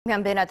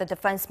Been at the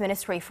Defense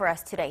Ministry for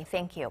us today.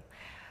 Thank you.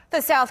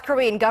 The South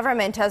Korean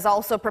government has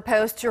also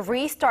proposed to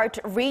restart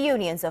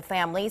reunions of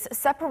families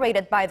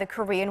separated by the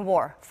Korean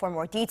War. For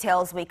more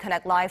details, we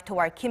connect live to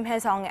our Kim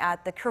Hyesung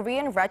at the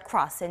Korean Red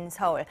Cross in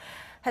Seoul.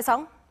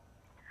 Hyesung?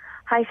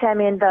 Hi,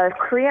 Semin. The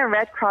Korean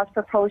Red Cross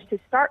proposed to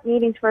start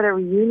meetings for the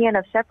reunion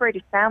of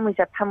separated families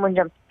at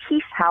Panmunjom's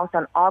Peace House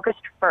on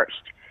August 1st.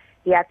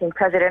 The acting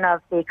president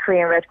of the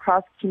Korean Red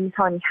Cross,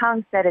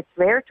 Sun-hyang, said it's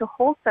rare to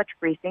hold such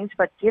briefings,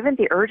 but given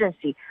the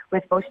urgency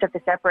with most of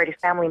the separated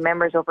family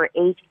members over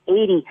age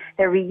 80,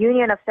 the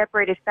reunion of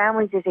separated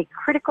families is a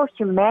critical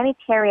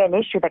humanitarian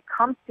issue that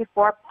comes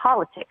before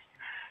politics.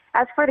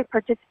 As for the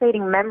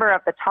participating member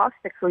of the talks,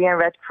 the Korean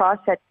Red Cross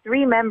said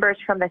 3 members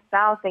from the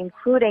South,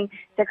 including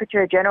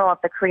Secretary General of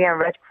the Korean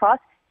Red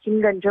Cross,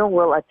 Geun-jong,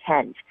 will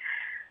attend.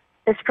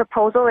 This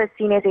proposal is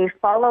seen as a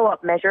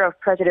follow-up measure of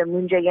President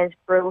Moon Jae-in's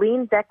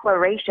Berlin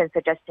Declaration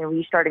suggesting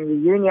restarting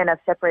reunion of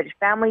separated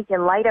families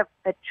in light of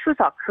the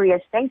Chuseok,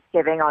 Korea's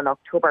Thanksgiving on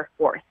October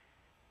 4th.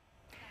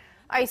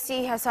 I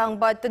see, Hyesung,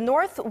 but the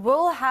North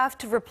will have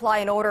to reply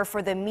in order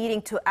for the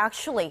meeting to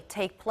actually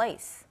take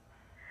place.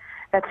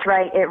 That's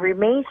right. It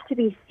remains to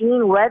be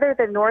seen whether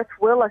the North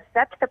will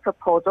accept the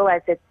proposal,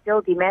 as it's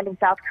still demanding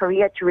South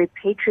Korea to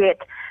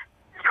repatriate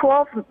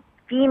 12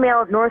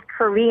 female North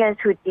Koreans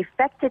who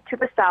defected to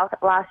the South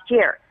last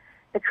year.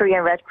 The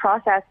Korean Red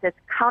Cross asked its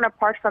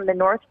counterpart from the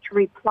North to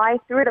reply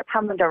through the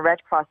Panmunjom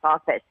Red Cross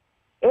office.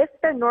 If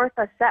the North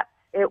accepts,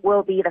 it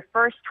will be the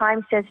first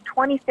time since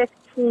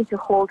 2015 to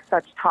hold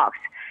such talks.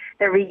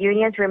 The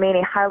reunions remain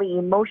a highly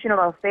emotional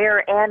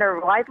affair and are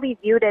widely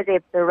viewed as a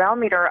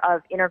barometer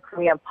of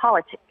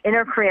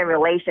inter-Korean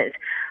relations.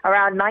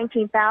 Around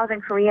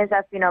 19,000 Koreans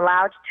have been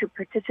allowed to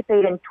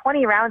participate in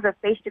 20 rounds of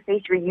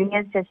face-to-face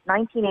reunions since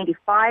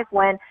 1985,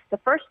 when the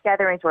first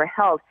gatherings were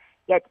held.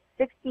 Yet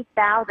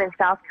 60,000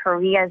 South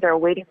Koreans are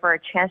waiting for a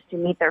chance to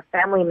meet their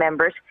family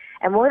members,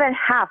 and more than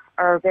half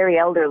are very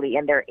elderly,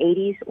 in their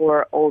 80s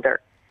or older.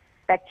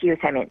 Back to you,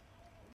 Semin.